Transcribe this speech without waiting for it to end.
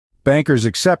Bankers'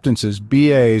 acceptances,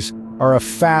 BAs, are a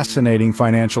fascinating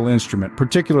financial instrument,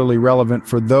 particularly relevant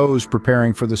for those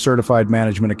preparing for the Certified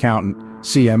Management Accountant,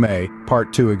 CMA,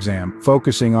 Part 2 exam,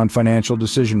 focusing on financial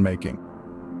decision-making.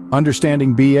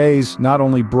 Understanding BAs not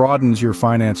only broadens your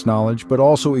finance knowledge, but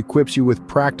also equips you with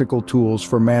practical tools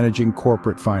for managing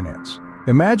corporate finance.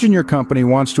 Imagine your company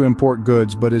wants to import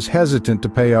goods but is hesitant to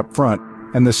pay up front,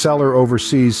 and the seller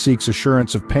overseas seeks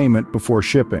assurance of payment before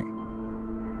shipping.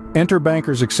 Enter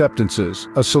bankers' acceptances,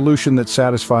 a solution that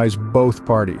satisfies both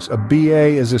parties. A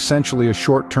BA is essentially a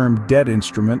short-term debt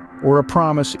instrument or a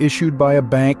promise issued by a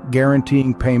bank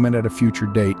guaranteeing payment at a future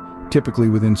date, typically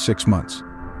within 6 months.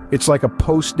 It's like a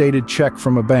post-dated check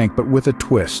from a bank, but with a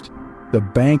twist. The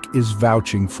bank is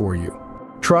vouching for you.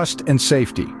 Trust and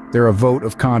safety, they're a vote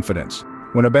of confidence.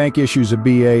 When a bank issues a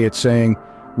BA, it's saying,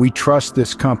 "We trust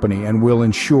this company and will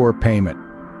ensure payment."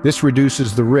 This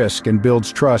reduces the risk and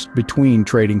builds trust between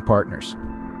trading partners.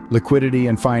 Liquidity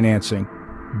and financing.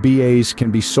 BAs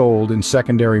can be sold in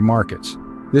secondary markets.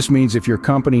 This means if your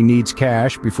company needs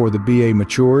cash before the BA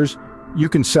matures, you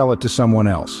can sell it to someone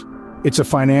else. It's a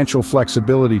financial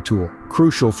flexibility tool,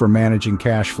 crucial for managing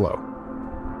cash flow.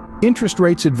 Interest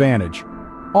rates advantage.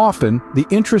 Often, the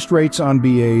interest rates on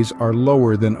BAs are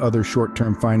lower than other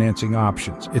short-term financing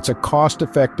options. It's a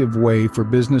cost-effective way for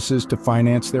businesses to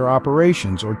finance their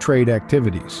operations or trade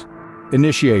activities.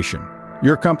 Initiation.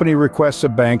 Your company requests a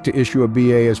bank to issue a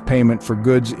BA as payment for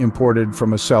goods imported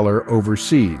from a seller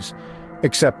overseas.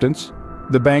 Acceptance.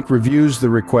 The bank reviews the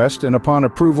request and upon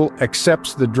approval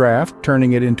accepts the draft,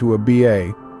 turning it into a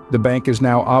BA. The bank is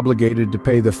now obligated to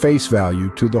pay the face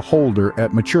value to the holder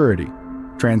at maturity.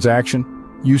 Transaction.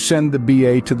 You send the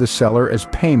BA to the seller as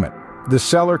payment. The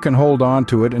seller can hold on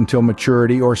to it until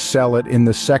maturity or sell it in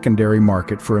the secondary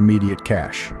market for immediate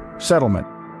cash. Settlement.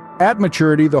 At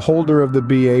maturity, the holder of the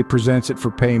BA presents it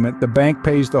for payment, the bank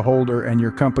pays the holder, and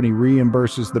your company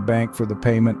reimburses the bank for the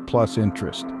payment plus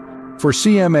interest. For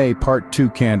CMA Part 2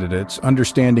 candidates,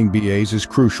 understanding BAs is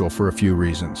crucial for a few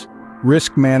reasons.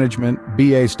 Risk management.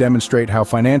 BAs demonstrate how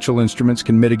financial instruments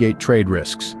can mitigate trade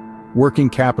risks. Working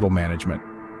capital management.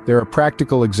 They're a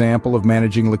practical example of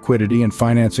managing liquidity and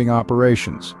financing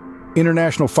operations.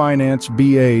 International finance,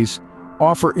 BAs,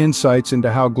 offer insights into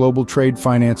how global trade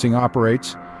financing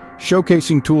operates,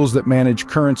 showcasing tools that manage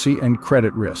currency and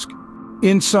credit risk.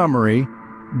 In summary,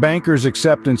 bankers'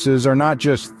 acceptances are not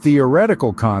just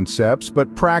theoretical concepts,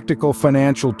 but practical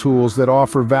financial tools that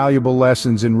offer valuable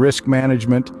lessons in risk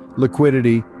management,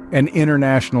 liquidity, and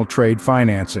international trade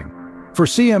financing. For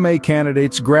CMA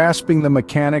candidates, grasping the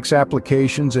mechanics,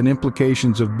 applications, and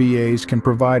implications of BAs can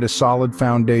provide a solid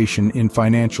foundation in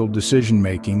financial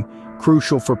decision-making,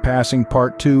 crucial for passing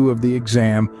Part 2 of the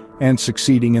exam and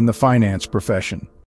succeeding in the finance profession.